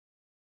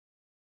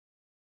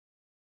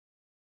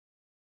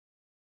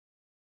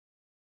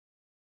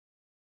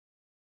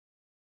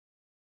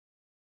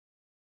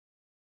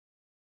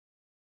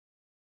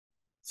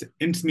So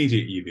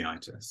intermediate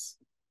uveitis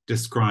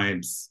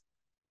describes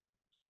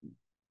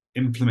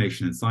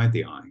inflammation inside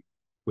the eye,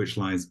 which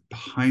lies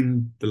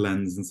behind the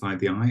lens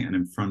inside the eye and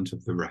in front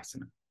of the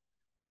retina.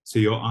 So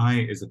your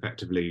eye is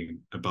effectively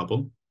a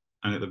bubble,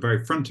 and at the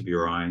very front of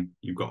your eye,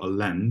 you've got a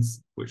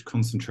lens which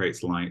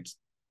concentrates light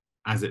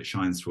as it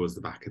shines towards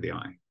the back of the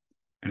eye.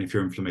 And if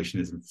your inflammation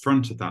is in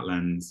front of that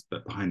lens,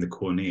 but behind the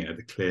cornea,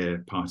 the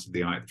clear part of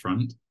the eye at the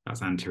front,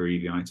 that's anterior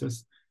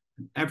uveitis.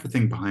 And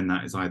everything behind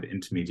that is either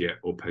intermediate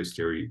or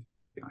posterior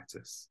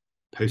uveitis.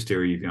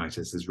 Posterior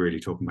uveitis is really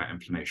talking about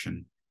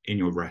inflammation in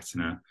your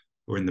retina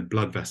or in the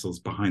blood vessels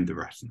behind the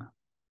retina.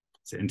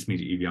 So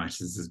intermediate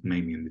uveitis is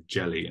mainly in the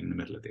jelly in the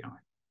middle of the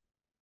eye.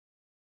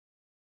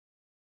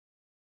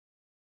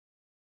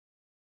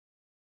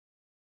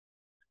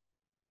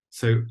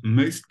 So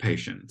most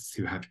patients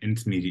who have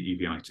intermediate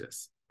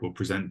uveitis will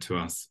present to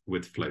us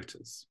with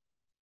floaters.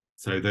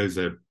 So those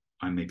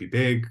may be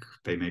big,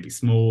 they may be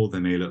small, they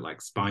may look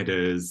like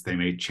spiders, they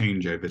may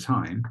change over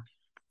time,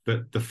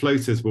 but the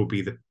floaters will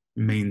be the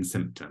main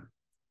symptom.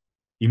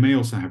 You may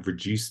also have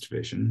reduced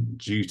vision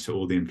due to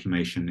all the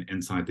inflammation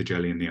inside the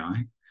jelly in the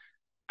eye,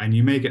 and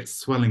you may get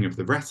swelling of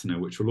the retina,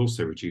 which will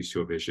also reduce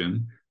your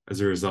vision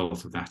as a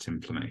result of that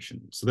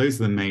inflammation. So those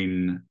are the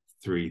main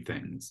three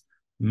things.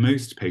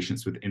 Most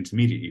patients with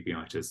intermediate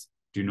uveitis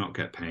do not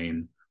get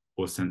pain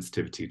or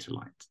sensitivity to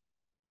light.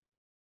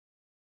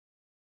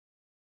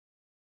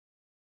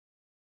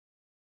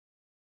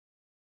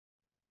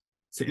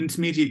 So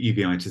intermediate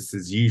uveitis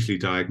is usually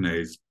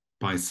diagnosed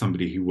by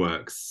somebody who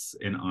works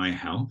in eye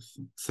health.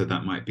 So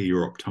that might be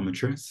your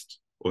optometrist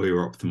or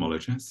your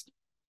ophthalmologist.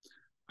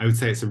 I would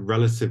say it's a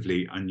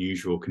relatively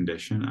unusual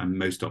condition, and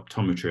most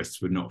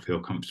optometrists would not feel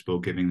comfortable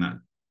giving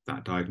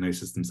that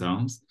diagnosis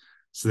themselves.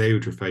 So they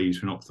would refer you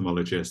to an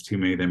ophthalmologist, who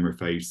may then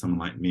refer you to someone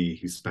like me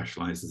who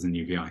specializes in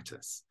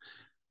uveitis.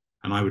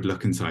 And I would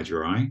look inside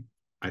your eye.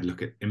 I'd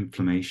look at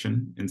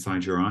inflammation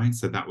inside your eye.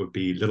 So that would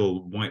be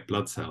little white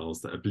blood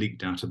cells that have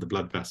leaked out of the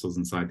blood vessels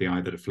inside the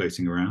eye that are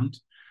floating around.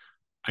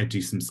 I'd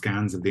do some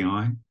scans of the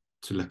eye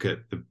to look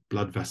at the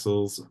blood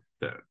vessels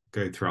that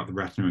go throughout the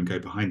retina and go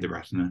behind the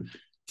retina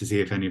to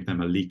see if any of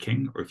them are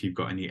leaking, or if you've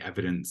got any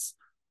evidence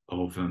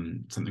of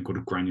something called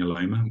a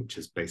granuloma, which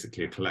is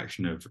basically a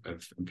collection of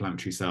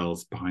inflammatory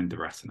cells behind the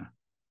retina.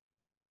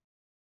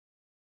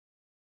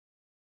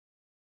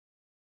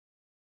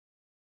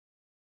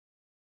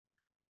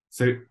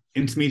 So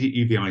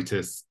intermediate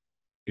uveitis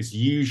is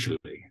usually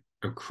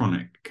a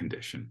chronic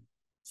condition.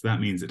 So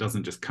that means it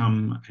doesn't just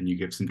come and you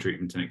give some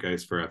treatment and it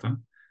goes forever,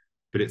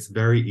 but it's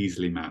very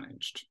easily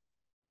managed.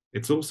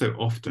 It's also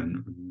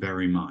often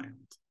very mild.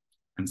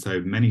 And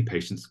so many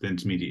patients with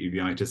intermediate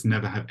uveitis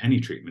never have any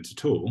treatment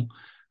at all,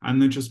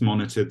 and they're just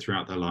monitored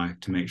throughout their life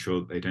to make sure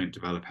that they don't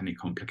develop any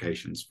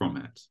complications from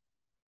it.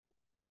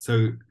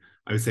 So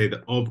I would say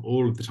that of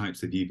all of the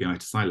types of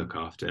uveitis I look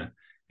after,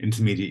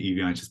 intermediate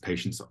uveitis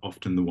patients are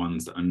often the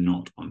ones that are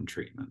not on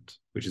treatment,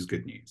 which is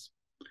good news.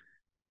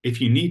 If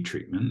you need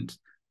treatment,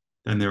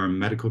 then there are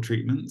medical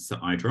treatments, so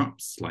eye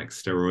drops, like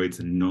steroids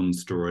and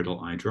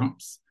non-steroidal eye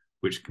drops,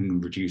 which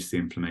can reduce the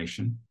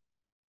inflammation.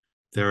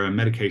 There are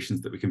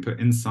medications that we can put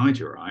inside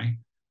your eye,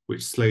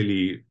 which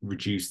slowly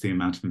reduce the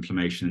amount of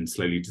inflammation and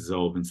slowly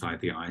dissolve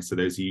inside the eye. So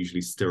those are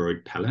usually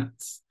steroid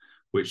pellets,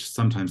 which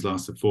sometimes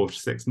last for 4 to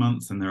 6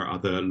 months. And there are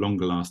other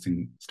longer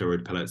lasting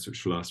steroid pellets,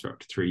 which will last for up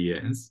to 3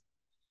 years.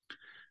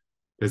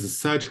 There's a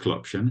surgical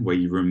option where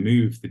you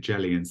remove the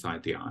jelly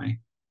inside the eye,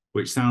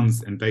 which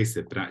sounds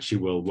invasive, but actually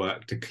will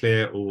work to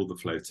clear all the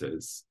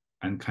floaters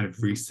and kind of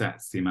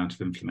resets the amount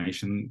of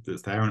inflammation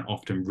that's there and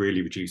often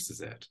really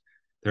reduces it.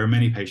 There are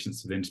many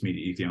patients with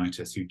intermediate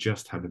uveitis who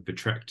just have a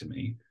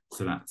vitrectomy,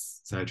 so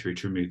that's surgery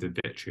to remove the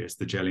vitreous,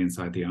 the jelly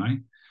inside the eye,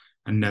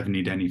 and never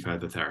need any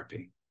further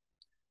therapy.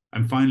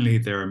 And finally,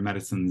 there are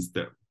medicines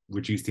that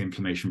reduce the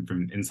inflammation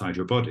from inside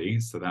your body.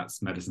 So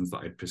that's medicines that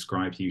I'd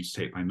prescribe you to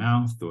take by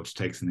mouth or to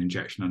take an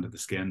injection under the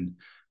skin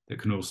that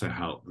can also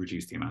help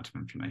reduce the amount of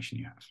inflammation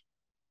you have.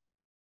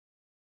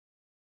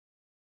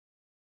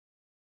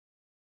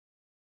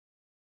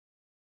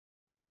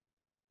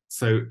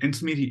 So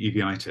intermediate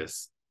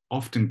uveitis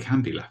often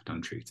can be left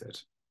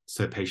untreated.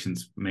 So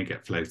patients may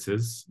get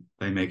floaters,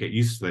 they may get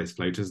used to those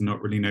floaters and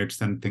not really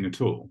notice anything at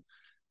all.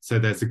 So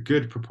there's a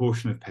good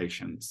proportion of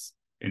patients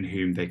in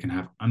whom they can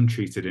have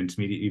untreated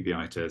intermediate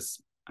uveitis,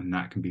 and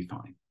that can be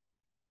fine.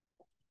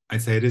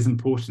 I'd say it is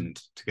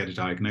important to get a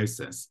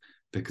diagnosis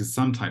because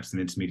some types of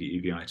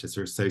intermediate uveitis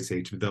are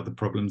associated with other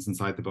problems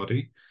inside the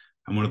body.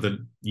 And one of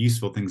the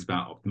useful things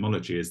about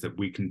ophthalmology is that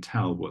we can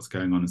tell what's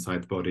going on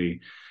inside the body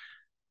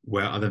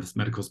where other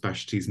medical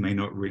specialties may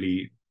not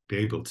really be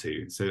able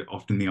to. So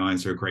often the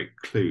eyes are a great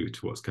clue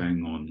to what's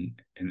going on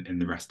in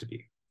the rest of you.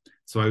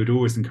 So I would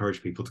always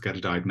encourage people to get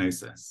a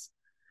diagnosis.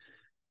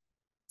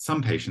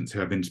 Some patients who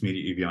have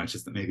intermediate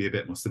uveitis that may be a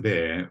bit more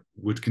severe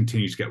would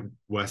continue to get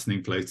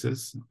worsening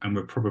floaters and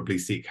would probably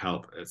seek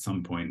help at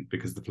some point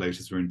because the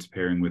floaters were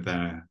interfering with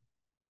their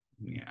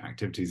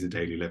activities of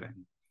daily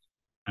living.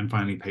 And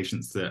finally,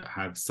 patients that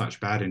have such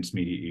bad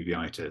intermediate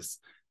uveitis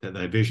that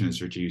their vision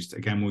is reduced,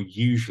 again, will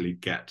usually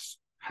get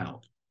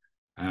help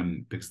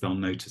because they'll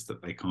notice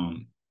that they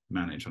can't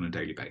manage on a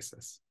daily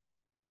basis.